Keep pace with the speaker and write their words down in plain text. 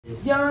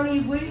Yanni,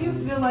 what do you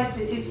feel like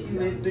the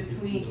issue is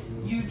between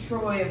you,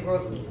 Troy, and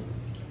Brooklyn?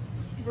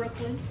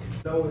 Brooklyn.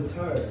 No, it's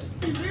her.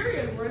 She's very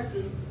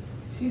aggressive.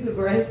 She's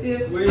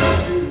aggressive? Where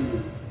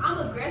you? I'm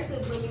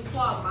aggressive when you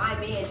call my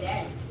man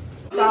daddy.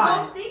 We're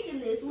God. both thinking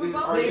this. We're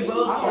both They thinking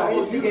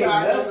both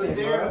this.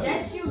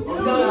 Yes, you do. So,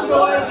 You Troy,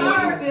 go to do you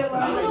her. feel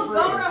like You will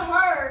go to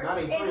her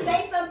and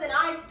say something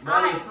I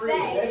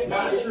say, and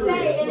then you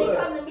say, and then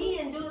come to me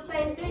and do the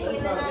same thing, and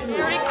then I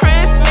Merry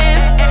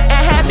Christmas and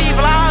happy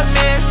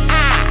Vlogmas.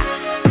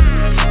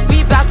 We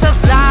bout to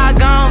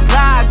vlog on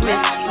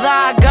Vlogmas,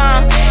 vlog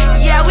on.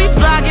 Yeah, we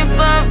vlogging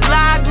for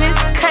Vlogmas,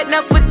 cutting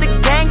up with the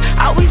gang.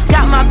 Always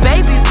got my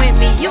baby with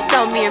me, you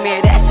know Mir,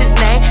 that's his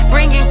name.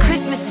 Bringing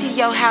Christmas to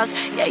your house,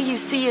 yeah, you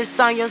see us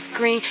on your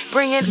screen.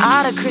 Bringing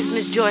all the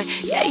Christmas joy,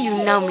 yeah,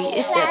 you know me,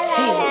 it's that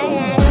T.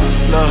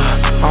 Look,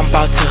 I'm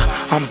about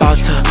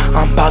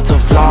to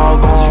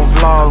vlog on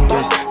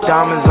Vlogmas,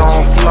 diamonds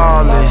on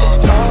flawless.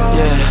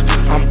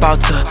 Yeah, I'm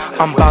about to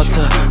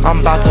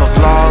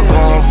vlog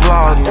on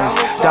Vlogmas,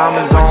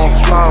 diamonds on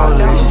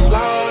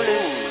flawless.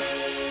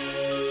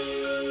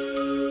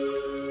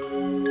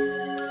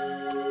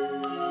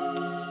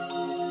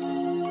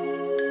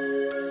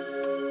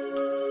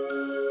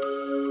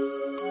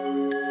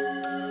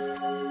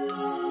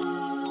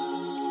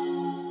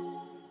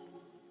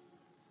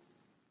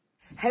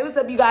 Hey, what's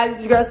up, you guys? It's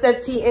your girl,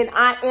 Steph T, and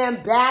I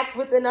am back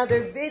with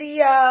another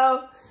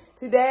video.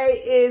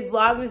 Today is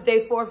Vlogmas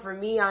Day 4 for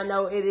me. I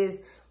know it is,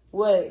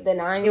 what, the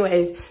 9?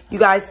 Anyways, you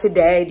guys,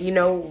 today, do you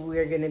know what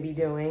we're going to be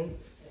doing?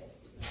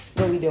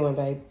 What are we doing,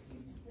 babe?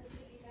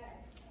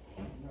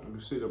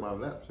 You sit on my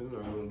lap, so I'm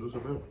going to do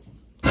something.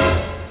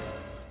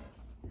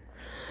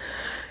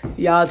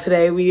 Y'all,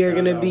 today we are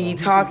going to be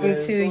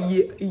talking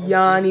to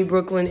Yanni,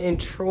 Brooklyn, and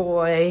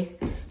Troy,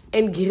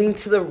 and getting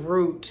to the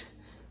root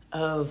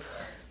of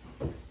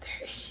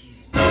their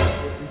issues.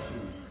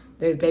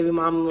 There's baby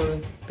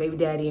mama, baby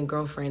daddy, and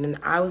girlfriend. And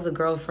I was a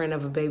girlfriend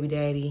of a baby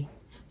daddy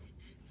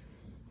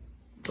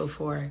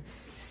before.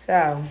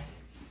 So,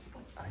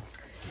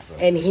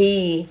 and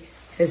he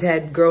has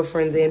had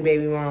girlfriends and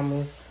baby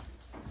mamas.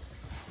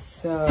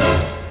 So,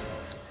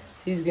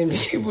 he's going to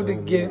be able to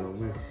give...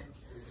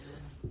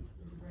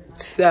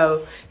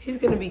 So, he's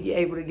going to be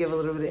able to give a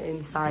little bit of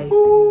insight.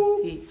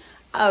 And see,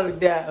 oh,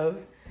 no.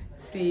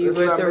 See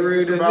what the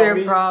root of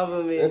their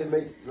problem is.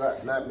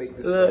 Let's not make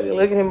this.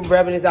 Look at him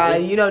rubbing his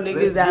eyes. You know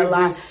niggas that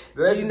lie.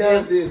 Let's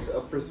give this a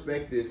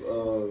perspective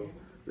of.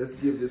 Let's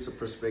give this a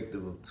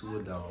perspective of two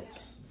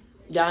adults.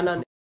 Y'all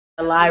know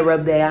that lie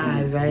rub their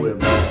eyes, right? Who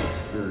have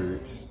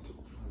experienced.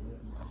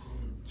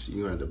 She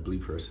gonna have to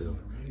bleep herself.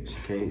 She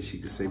can't. She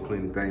can say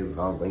plenty of things,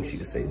 but I don't think she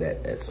can say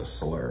that. That's a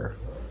slur.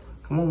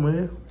 Come on,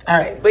 man. All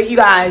right, but you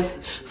guys,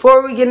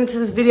 before we get into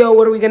this video,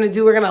 what are we gonna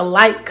do? We're gonna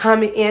like,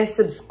 comment, and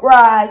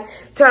subscribe.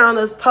 Turn on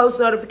those post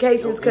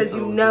notifications because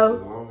you know.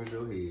 As long as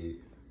your head.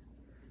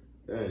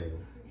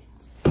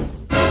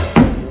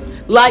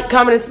 Dang. Like,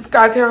 comment, and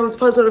subscribe. Turn on those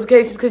post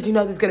notifications because you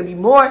know there's gonna be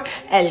more.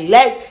 And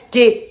let's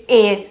get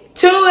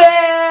into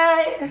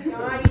it.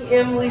 Yanni,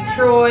 Emily,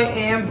 Troy,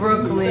 and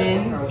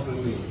Brooklyn.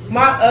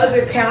 My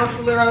other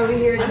counselor over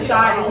here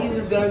decided he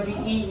was going to be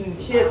eating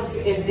chips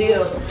and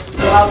dip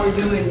while we're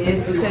doing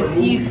this because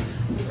he's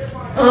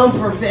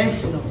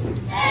unprofessional.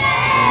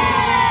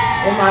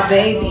 And my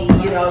baby,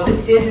 you know,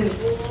 this isn't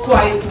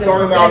quite the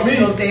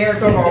professional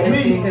therapist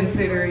that you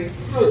considering.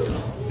 Look,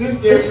 this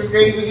therapist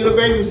can't even get a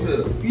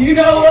babysitter. You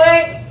know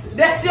what?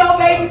 That's your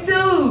baby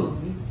too.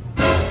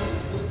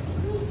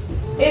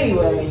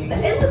 Anyway.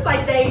 It looks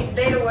like they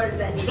the ones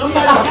that need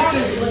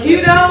to.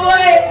 You know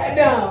what?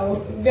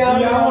 No.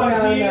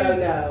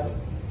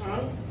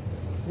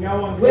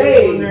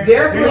 Wait,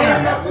 they're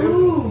planning to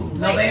move.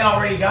 No, they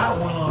already got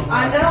one on.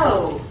 I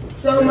know.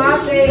 So my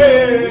baby.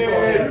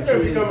 Hey, you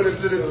can't be coming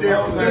into this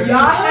therapist. Y'all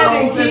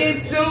having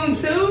kids soon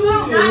too?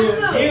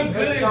 Give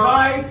good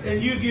advice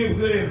and you give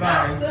good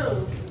advice.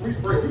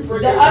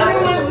 The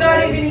other one's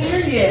not even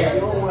here yet.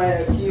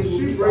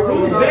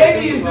 Whose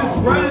baby is just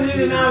running in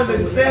and out of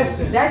the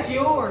session? That's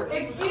yours.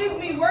 Excuse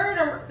me, we're in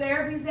a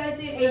therapy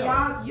session and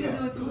y'all, you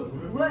do it too.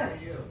 What?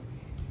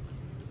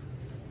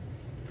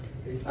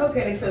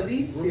 Okay, so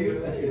these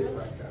two.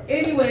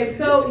 Anyway,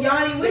 so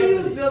Yanni, what do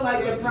you feel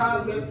like the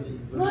problem?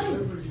 What?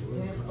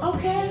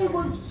 Okay,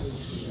 well,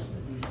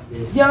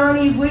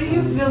 Yanni, what do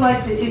you feel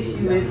like the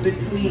issue is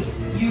between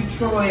you,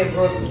 Troy, and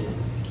Brooklyn?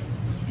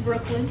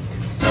 Brooklyn.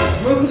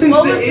 Brooklyn's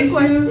What was the the issue?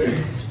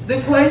 question?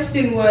 The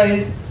question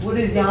was, what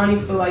does Yanni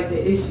feel like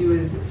the issue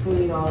is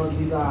between all of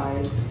you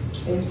guys?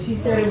 And she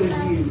said it was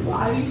you.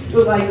 Why do you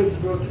feel like it's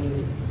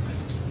Brooklyn?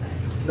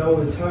 No,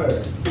 it's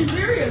her. She's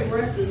very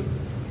aggressive.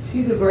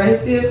 She's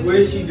aggressive? What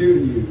did she do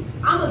to you?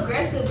 I'm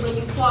aggressive when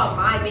you call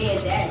my man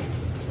daddy.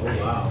 Oh,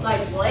 wow.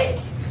 Like, what?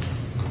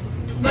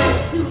 But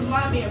he was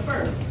my man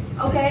first.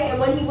 Okay, and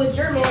when he was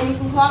your man, you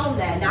can call him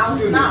that. Now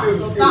he's not,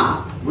 so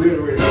stop. We're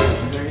already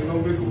ain't no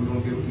bigger. We're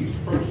going to give each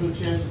person a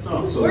chance to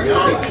talk. So, We're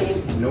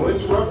talking. No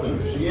interrupting.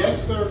 She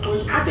asked her a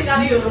question. I think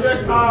I need to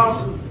stress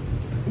off.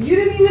 You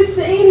didn't even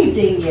say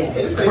anything yet.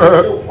 This ain't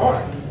your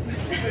part.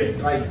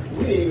 Like,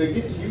 we didn't even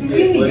get to you We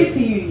didn't get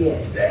to you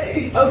yet.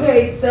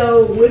 Okay,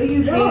 so what do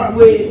you think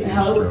would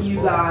help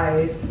you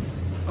guys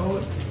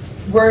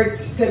work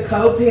to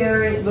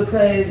co-parent?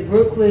 Because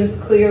Brooklyn's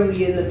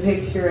clearly in the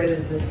picture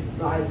as the,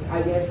 like,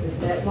 I guess the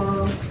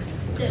stepmom.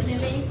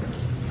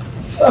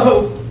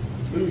 So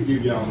let me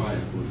give y'all my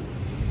input.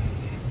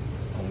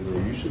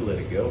 You should let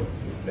it go.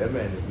 That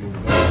man is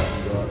moving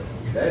on.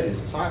 That is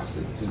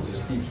toxic to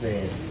just keep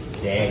saying,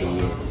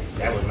 "Daddy,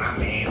 that was my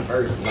man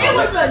first." It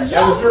was a joke.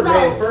 That was your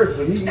man first,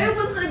 but he. It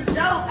was a joke.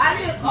 I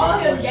didn't call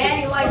him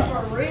daddy like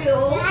for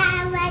real.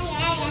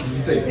 Did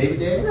you say baby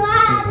daddy? No,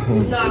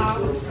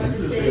 I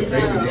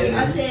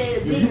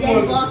said big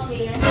daddy boss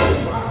man.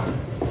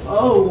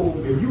 oh,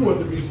 If you want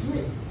to be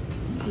slick,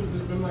 you should have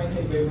just been like,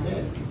 "Hey, baby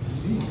daddy,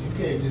 you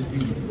can't just be.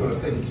 You're gonna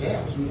take a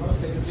jab. So you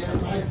want to take a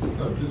jab nicely.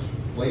 Don't just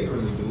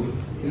flavoring to do it.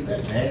 Is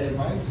that bad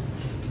advice?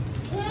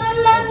 Good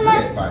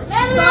advice.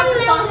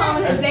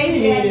 That's baby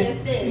daddy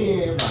instead.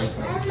 Yeah, advice.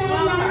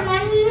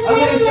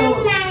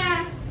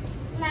 okay.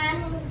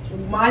 So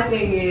my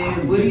thing is,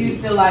 what do you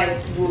feel like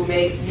will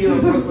make you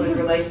and Brooklyn's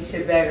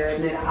relationship better,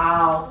 and then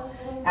I'll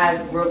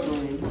ask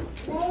Brooklyn.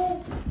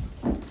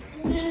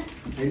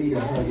 They need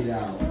to hug it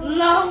out.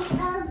 No.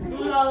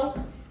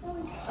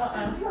 I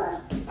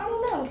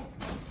don't know.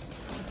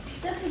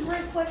 That's a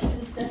great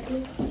question,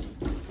 Stephanie.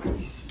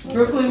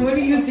 Brooklyn, what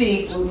do you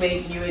think will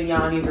make you and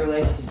Yanni's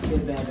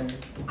relationship better?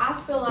 I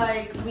feel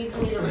like we just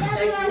need to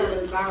respect each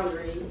other's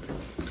boundaries.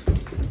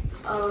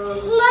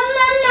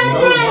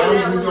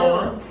 Boundaries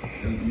are,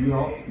 and you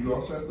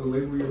also have to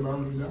label your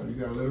boundaries out. You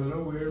gotta let them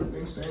know where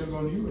everything stands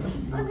on you,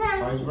 and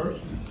vice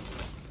versa.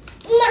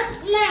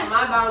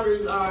 My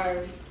boundaries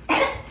are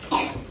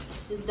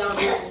just don't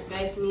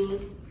disrespect me.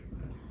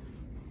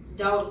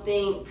 Don't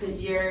think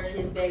because you're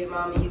his baby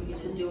mama you can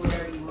just do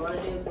whatever you want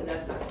to do, because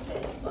that's not the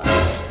case.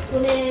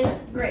 Well then,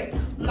 great.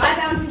 My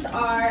boundaries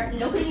are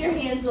no putting your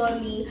hands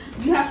on me.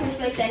 You have to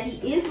respect that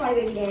he is my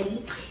baby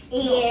daddy,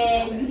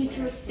 and you need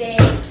to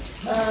respect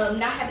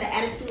not having an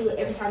attitude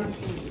every time you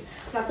see me.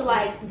 So I feel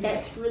like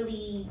that's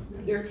really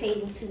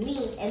irritating to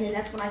me, and then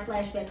that's when I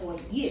flash back on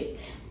you.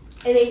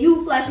 And then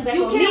you flash back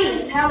on me. You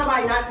can't tell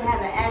nobody not to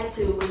have an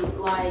attitude when,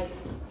 like,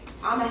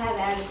 I'm gonna have an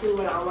attitude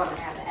when I want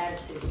to have an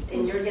attitude,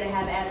 and you're gonna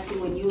have an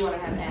attitude when you want to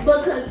have an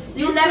attitude. Because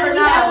you never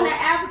know.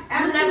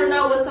 You never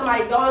know what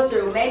somebody's going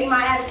through. Maybe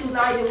my attitude's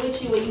not even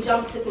with you when you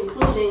jump to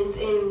conclusions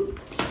and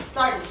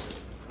start shit.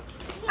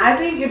 I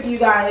think if you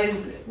guys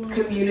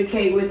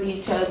communicate with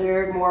each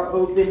other more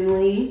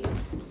openly,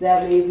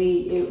 that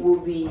maybe it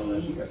will be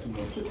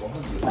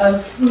a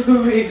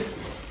fluid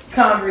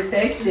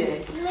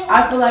conversation.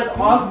 I feel like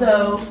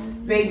also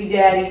baby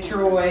daddy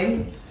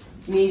Troy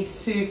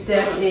needs to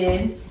step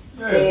in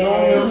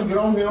and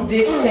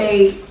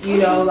dictate, you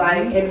know,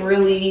 like, and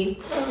really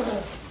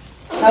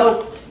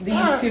help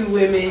these two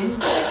women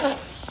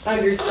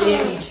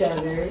understand each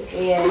other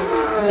and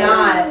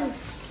not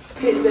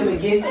pit them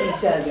against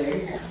each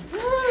other.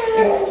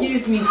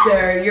 Excuse me,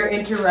 sir, you're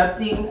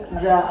interrupting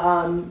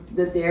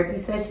the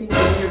therapy session.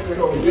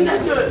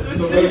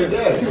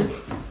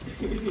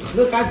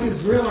 Look, I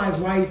just realized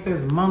why he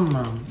says mum.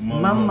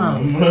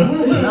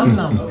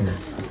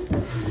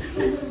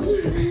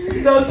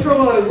 So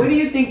Troy, what do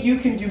you think you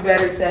can do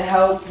better to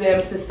help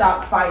them to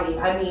stop fighting?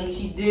 I mean,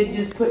 she did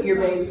just put your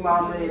baby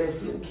mama in a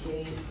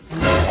suitcase.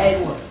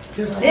 And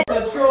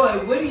so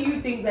Troy, what do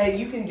you think that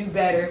you can do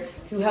better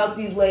to help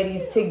these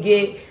ladies to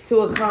get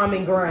to a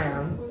common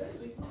ground?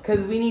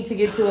 Because we need to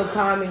get to a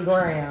common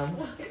ground.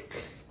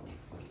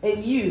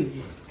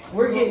 And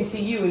we're getting to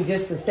you in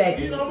just a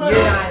second.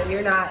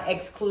 You're not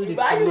excluded.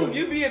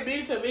 You be a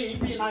bitch to me. You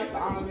be nice to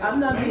all of them. I'm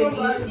not being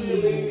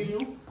mean to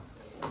you.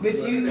 But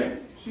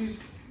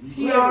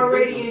she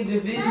already in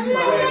division.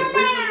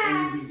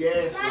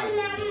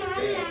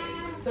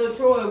 So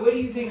Troy, what do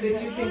you think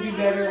that you can do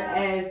better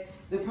as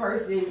the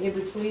person in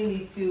between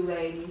these two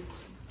ladies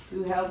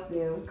to help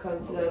them come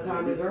to a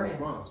common ground?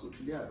 What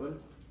you got, buddy?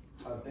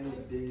 I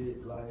think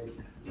did like.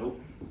 Nope.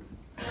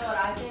 You know what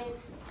I think?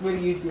 What do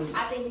you think?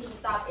 I think we should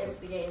stop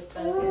instigating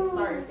stuff and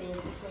starting things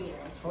between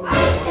us.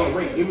 Oh,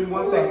 wait, give me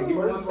 1 second. Give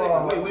me 1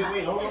 second.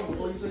 Wait, hold on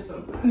before you say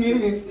something. Give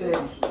me a sec. You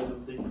should let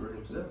him think for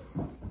himself.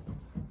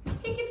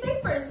 He can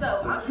think for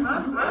himself. You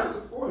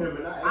answered for him,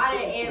 and I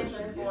didn't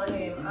answer for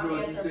him. I'm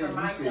answering for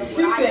myself. She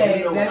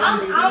said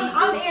that's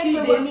what she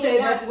did say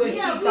that's what she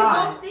thought.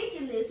 We're both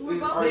thinking this. We're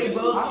both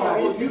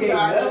thinking this.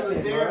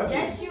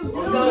 Yes, you do. So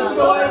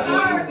Troy,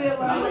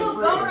 you will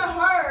go to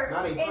her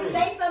and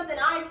say something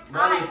I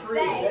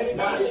say. And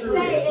then you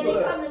say it, and then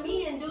come to me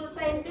and do the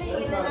same thing.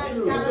 And then I kind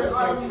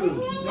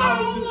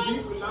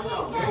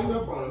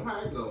of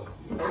argue.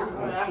 That's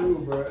not true,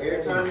 bro.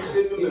 Every time you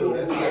sit in the middle,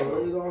 that's how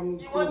You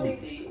want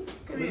TT?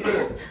 Come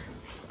here.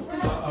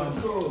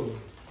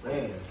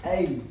 Man.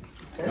 Hey,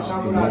 that's This not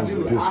is what the I most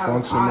do.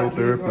 dysfunctional I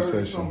therapy give her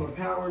session. some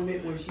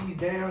empowerment when she's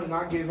down, and I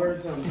give her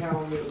some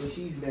empowerment when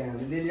she's down.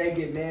 And then they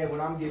get mad when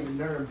I'm giving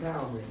her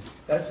empowerment.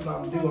 That's what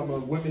I'm doing. I'm a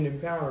women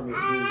empowerment dude.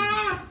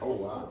 Oh,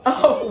 wow.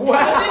 Oh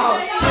wow.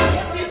 He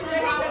said he's a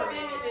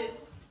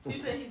feminist. He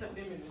said he's a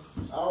feminist.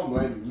 I don't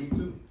blame you. Me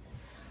too.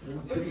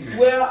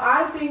 Well,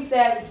 I think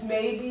that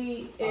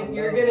maybe if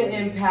you're gonna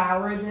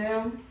empower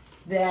them,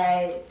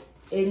 that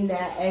in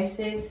that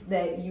essence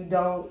that you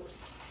don't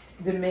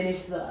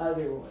diminish the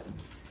other one.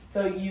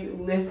 So you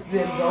lift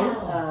them both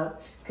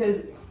up,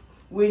 because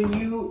when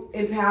you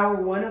empower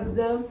one of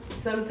them,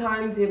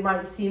 sometimes it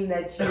might seem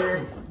that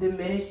you're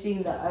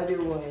diminishing the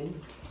other one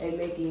and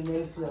making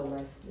them feel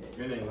less than.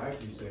 It ain't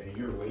like you saying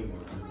you're way more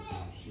beautiful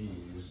than she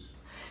is.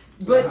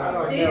 But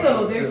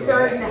still, there's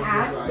certain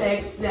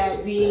aspects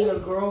that being a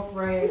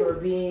girlfriend or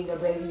being a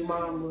baby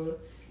mama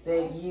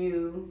that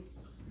you,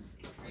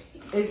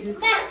 it's just.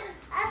 Well,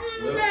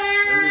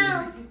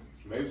 I mean,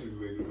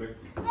 basically, to make you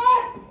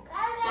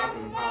stop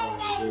empowering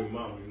your baby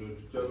mama, you know,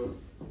 each other.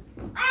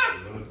 You're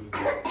gonna do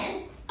that.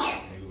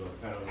 And you're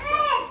gonna pat on the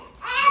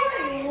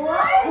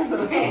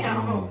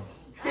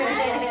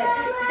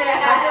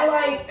I feel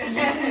like you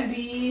can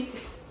be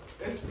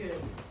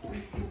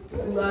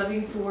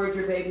loving towards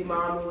your baby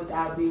mama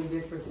without being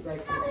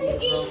disrespectful to your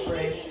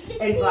girlfriend,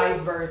 and vice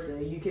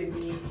versa. You can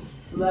be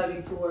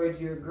loving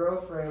towards your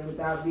girlfriend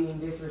without being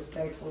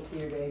disrespectful to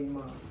your baby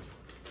mama.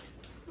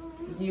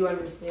 Do you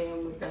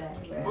understand what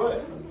that?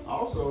 But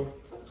also,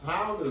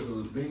 how does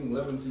being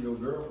loving to your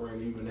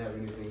girlfriend even have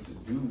anything to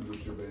do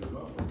with your baby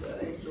mama?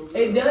 That ain't your girl.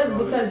 It does,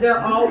 because they're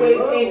always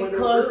in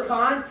close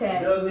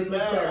contact. Doesn't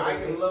matter. I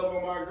can love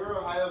on my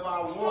girl however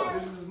I want.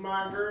 This is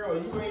my girl.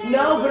 You ain't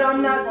No, but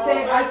I'm not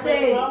saying. I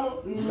said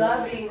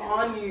loving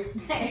on you.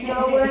 You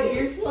know what?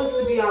 You're supposed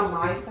to be on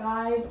my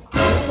side.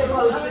 You're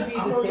supposed to be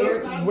the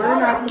therapist. We're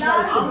not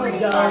supposed to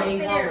be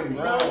going.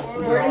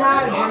 We're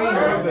not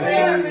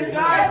agreeing.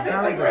 Not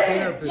like a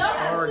therapist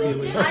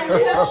arguing.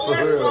 You're supposed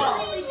to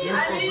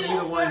be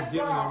the ones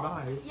giving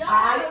advice. I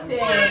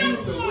said.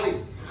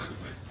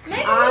 Maybe we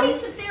need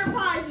to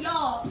therapize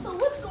y'all. So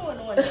what's going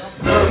on,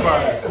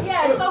 y'all?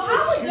 Yeah, so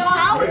how would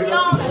y'all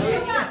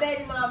you're not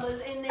baby mamas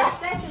and then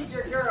Steph is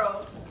your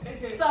girl.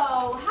 So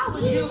how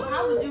would you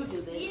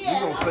do this? You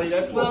gonna say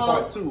that for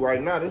part 2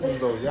 right now? This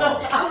is on y'all.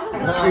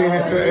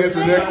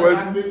 Answer that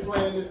question.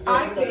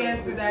 I can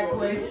answer that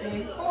question.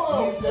 You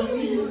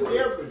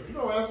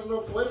don't answer no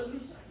questions.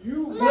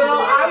 Well, I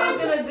was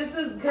gonna. This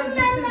is because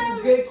this is a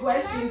good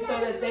question, so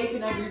that they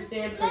can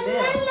understand for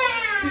them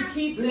to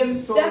keep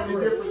them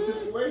separate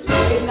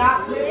and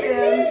not put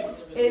them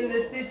in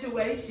the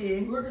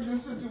situation. Look at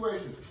this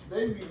situation.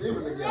 They be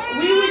living together.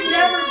 We would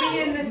never be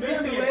in this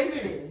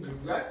situation.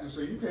 Exactly.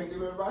 So you can't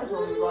give advice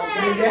on it like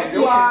And that. that's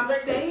why I'm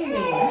saying You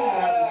it.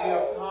 have to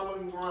give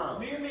common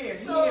ground.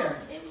 So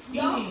if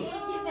y'all can't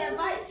give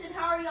advice, then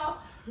how are y'all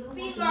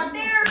being our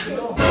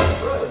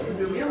therapists?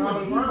 You're giving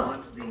common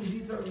ground.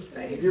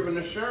 You're giving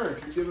assurance.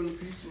 You're giving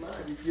peace of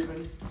mind. You're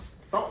giving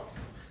thought.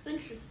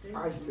 Interesting.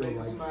 I feel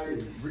like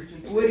this.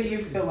 What do you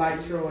feel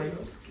like, Troy?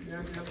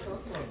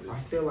 I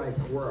feel like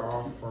we're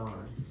all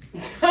fine.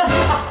 I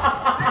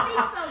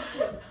think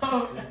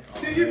so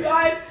too. Do you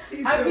guys?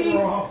 I mean,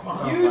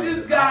 you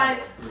just got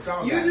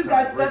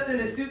stuffed in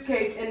a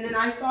suitcase, and then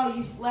I saw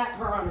you slap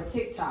her on a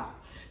TikTok.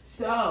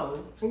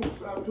 So.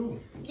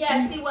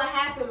 Yeah, see what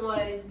happened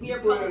was we were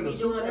supposed to be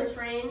doing a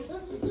trend,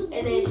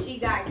 and then she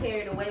got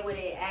carried away with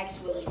it and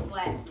actually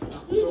slapped me.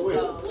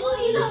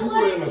 Well, you know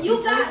what?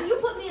 You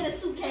put me in a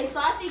suitcase, so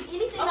I think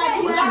anything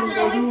I do after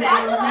I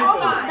could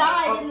almost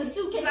died in the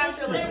suitcase.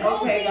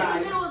 Okay, in the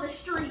middle of the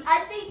street. I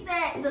think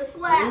that the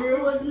slap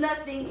was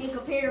nothing in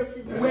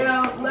comparison to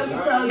Well, let me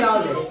tell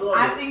y'all this.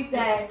 I think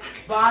that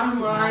bottom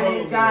line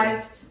is,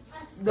 guys,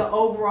 the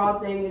overall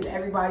thing is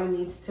everybody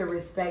needs to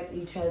respect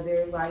each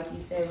other. Like you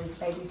said,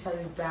 respect each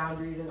other's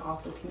boundaries and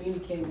also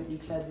communicate with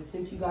each other.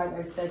 Since you guys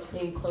are such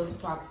in close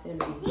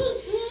proximity,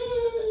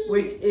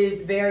 which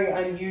is very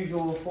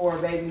unusual for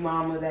a baby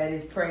mama that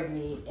is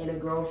pregnant and a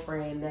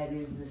girlfriend that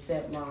is the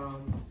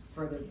stepmom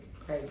for the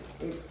pregnant.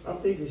 I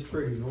think it's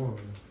pretty normal,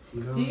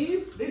 you know? Do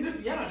you? They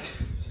just young.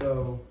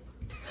 So.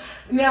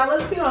 Now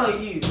let's get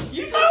on you.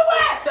 You know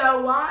what?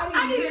 So why do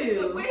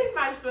you? Where's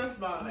my stress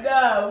ball?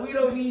 No, we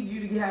don't need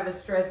you to have a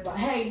stress ball.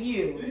 Hey,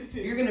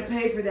 you're gonna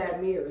pay for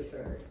that mirror,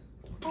 sir.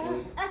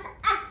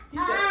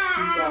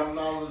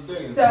 $2,000 a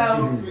day.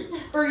 So,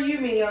 for you,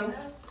 ma'am,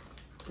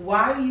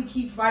 why do you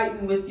keep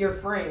fighting with your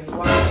friend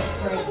while she's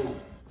pregnant?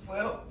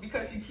 Well,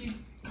 because she keeps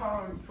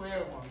calling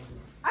 12 on me.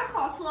 I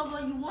called 12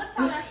 on you one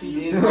time after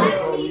you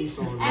slapped me.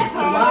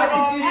 Why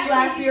did you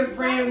slap your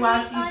friend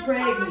while she's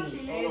pregnant?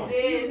 And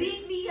you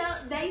beat me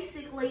up,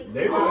 basically.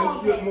 Their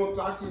relationship more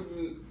toxic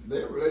than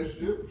their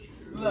relationship.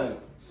 Look.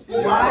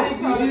 Why did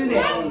you do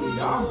that?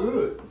 Y'all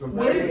good.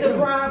 What is the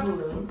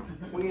problem?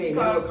 We ain't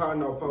never called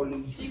no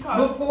police. She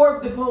called. Before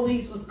the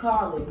police was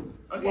calling.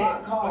 Okay.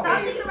 What called?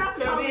 Stop thinking about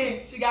the So police.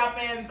 then she got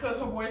mad because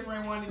her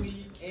boyfriend wanted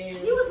me, and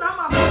He was not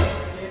my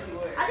boyfriend. yes, he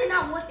was. I did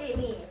not want that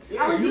man.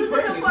 Yeah, I was you using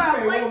him pregnant.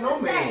 for You a ain't place want to no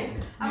stay.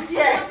 man. I was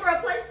using him for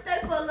a place to stay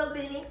for a little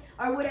bit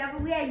or whatever.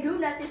 We ain't do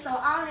nothing, so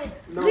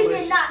we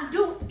did not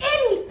do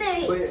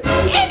anything. But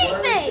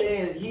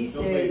Anything. he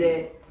said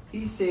that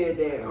He said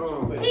that,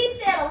 He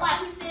said a lot.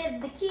 He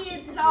said the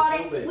kids and all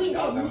that. We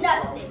did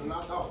nothing.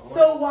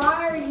 So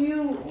why are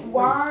you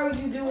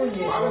doing this?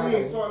 Why would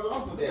we start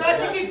off with that?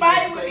 Because she keep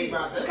fighting with me. She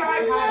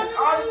always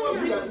want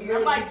to pick with me.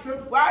 I'm like,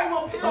 why you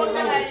want to pick on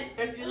somebody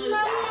and she lives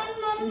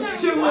out?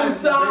 To one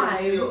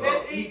side.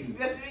 Let's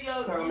see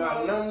your. Talking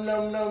about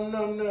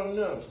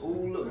no.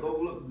 Ooh, look, go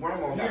look.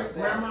 Grandma got a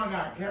Grandma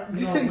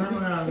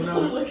got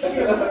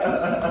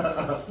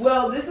no.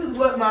 Well, this is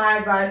what my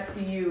advice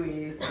to you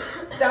is.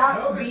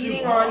 Stop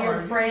beating on your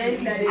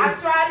friend that is I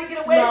tried to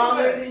get away from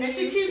smaller her, than and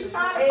she you, keeps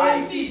trying to and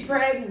fight she's me.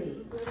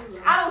 pregnant.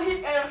 I don't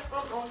hit ass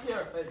on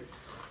her face.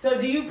 So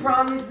do you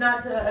promise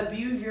not to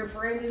abuse your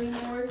friend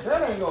anymore?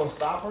 That ain't gonna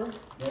stop her.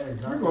 That is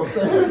We not gonna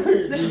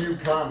say, do you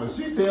promise?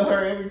 She tell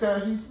her every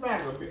time she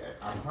smack her.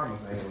 I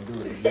promise I ain't gonna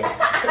do it again.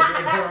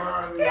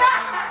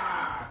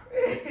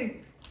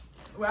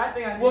 Well, I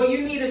think I need. Well, you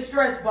need a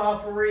stress ball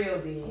for real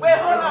then. Wait,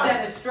 hold on.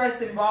 Instead of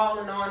stressing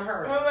balling on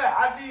her. Well, look,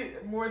 I need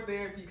more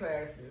therapy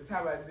classes.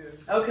 How about this?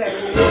 Okay,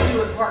 we'll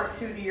do a part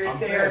 2 to your I'm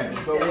therapy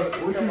saying, so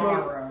session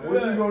tomorrow.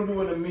 what you gonna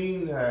do in the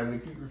meantime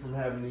to keep you from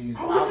having these?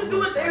 Oh, we should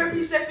do a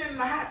therapy session in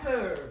the hot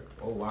tub.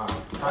 Oh wow, hot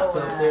Oh,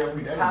 tub wow.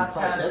 therapy. That Hot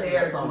tub that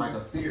therapy. sounds like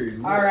a series.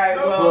 All right,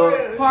 No, well,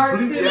 good. part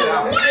Bleep that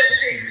out. 2.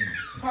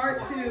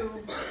 Part 2,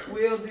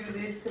 we'll do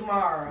this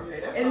tomorrow. Yeah,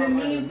 that In the sounds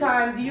like a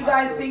meantime, do you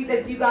guys think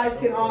that you guys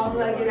can all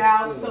hug it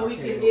out so we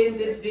can end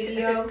this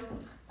video?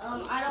 I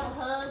don't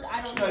hug.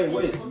 I don't. Hey,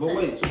 wait, but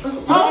wait.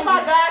 Oh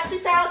my God, she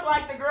sounds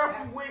like the girl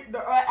from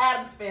the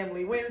Addams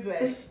Family.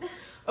 Wednesday.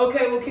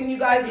 Okay, well, can you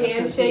guys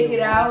handshake it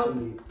out?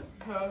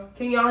 Huh?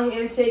 Can y'all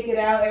handshake it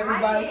out,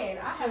 everybody? I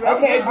can.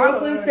 Okay,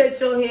 Brooklyn said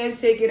she'll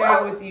handshake it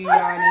out with you,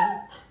 Yanni.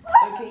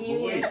 So can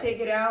you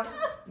handshake it out?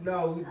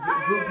 No, group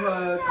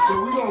hug.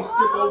 So we gonna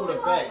skip over the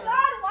Oh my fact.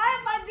 God, why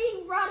am I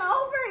being run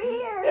over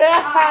here?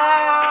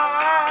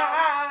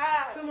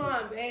 Come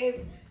on, babe.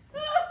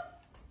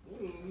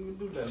 We ain't even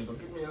do nothing, but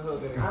give me a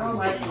hug. I don't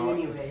like you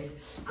anyways.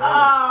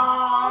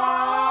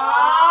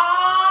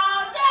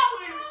 Oh, that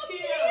was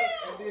cute.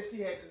 And then she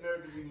had the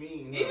nerve to be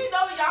mean. Even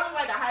though y'all look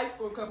like a high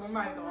school couple, I'm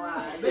not gonna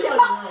lie. They They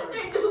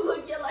look do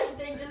look like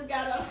they just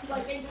got up,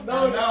 like they just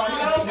No, got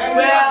no, no.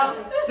 Well,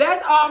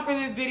 that's all for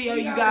this video,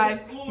 you guys.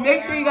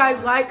 Make sure you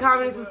guys like,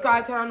 comment, and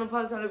subscribe, turn on the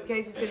post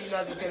notifications so you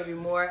know there's going to be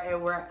more,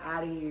 and we're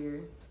out of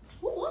here.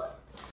 What?